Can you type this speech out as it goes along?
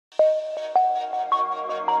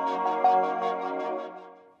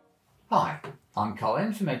I'm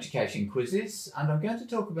Colin from Education Quizzes, and I'm going to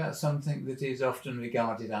talk about something that is often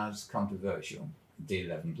regarded as controversial,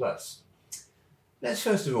 D11+. Let's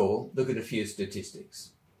first of all look at a few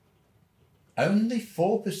statistics. Only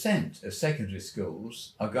 4% of secondary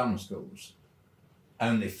schools are grammar schools.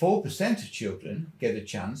 Only 4% of children get a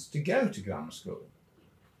chance to go to grammar school.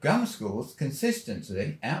 Grammar schools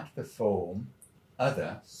consistently outperform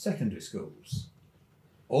other secondary schools.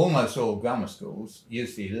 Almost all grammar schools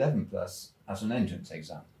use the 11+ as an entrance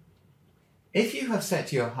exam. If you have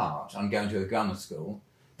set your heart on going to a grammar school,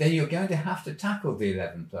 then you're going to have to tackle the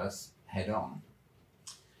 11+ head on.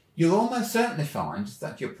 You'll almost certainly find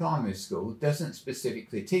that your primary school doesn't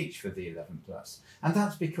specifically teach for the 11+, and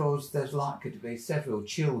that's because there's likely to be several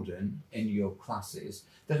children in your classes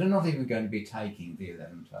that are not even going to be taking the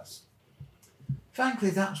 11+. Frankly,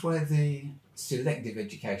 that's where the selective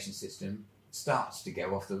education system starts to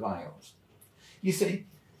go off the rails. You see,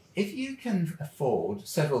 if you can afford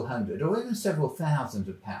several hundred or even several thousand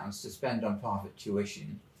of pounds to spend on private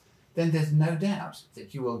tuition, then there's no doubt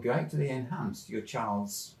that you will greatly enhance your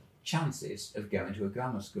child's chances of going to a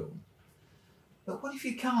grammar school. But what if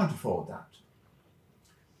you can't afford that?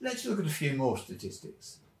 Let's look at a few more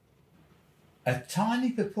statistics. A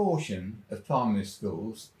tiny proportion of primary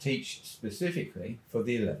schools teach specifically for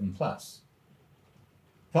the 11+.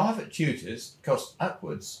 Private tutors cost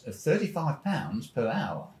upwards of £35 per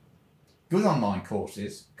hour. Good online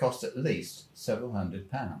courses cost at least several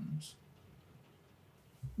 £100s.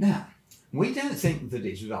 Now, we don't think that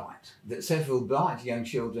it's right that several bright young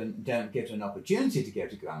children don't get an opportunity to go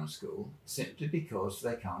to grammar school simply because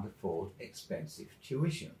they can't afford expensive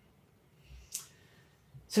tuition.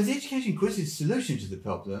 So the Education Quizzes solution to the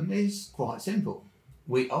problem is quite simple.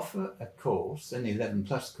 We offer a course, an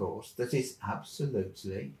 11+ course, that is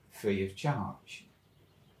absolutely free of charge.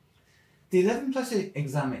 The 11+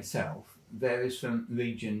 exam itself varies from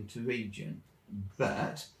region to region,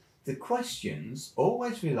 but the questions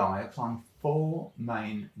always rely upon 4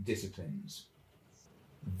 main disciplines: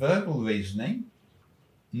 verbal reasoning,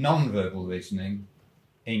 non-verbal reasoning,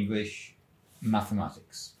 English,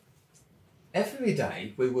 mathematics. Every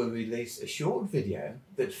day we will release a short video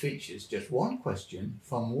that features just one question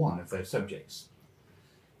from one of those subjects.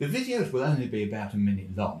 The videos will only be about a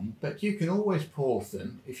minute long, but you can always pause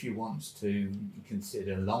them if you want to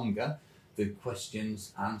consider longer the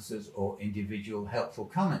questions, answers or individual helpful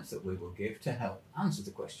comments that we will give to help answer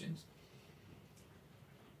the questions.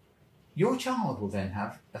 Your child will then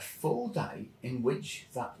have a full day in which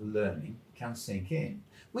that learning can sink in.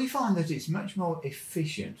 We find that it's much more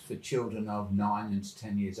efficient for children of 9 and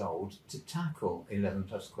 10 years old to tackle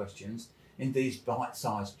 11+ questions in these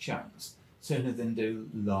bite-sized chunks sooner than do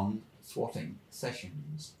long swatting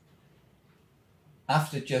sessions.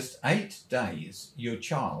 After just 8 days, your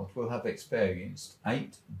child will have experienced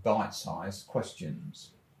 8 bite-sized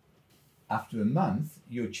questions. After a month,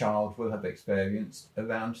 your child will have experienced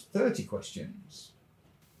around 30 questions.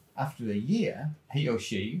 After a year, he or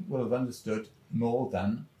she will have understood more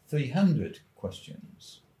than 300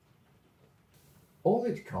 questions. All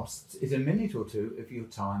it costs is a minute or 2 of your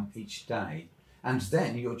time each day, and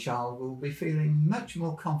then your child will be feeling much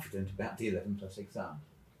more confident about the 11+ exam.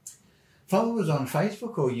 Follow us on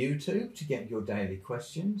Facebook or YouTube to get your daily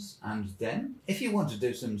questions, and then, if you want to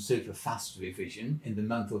do some super fast revision in the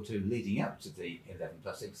month or 2 leading up to the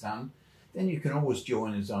 11+ exam, then you can always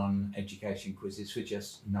join us on Education Quizzes for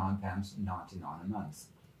just £9.99 a month.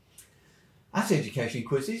 At Education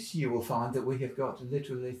Quizzes, you will find that we have got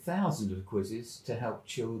literally thousands of quizzes to help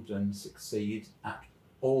children succeed at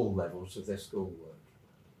all levels of their schoolwork.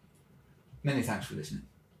 Many thanks for listening.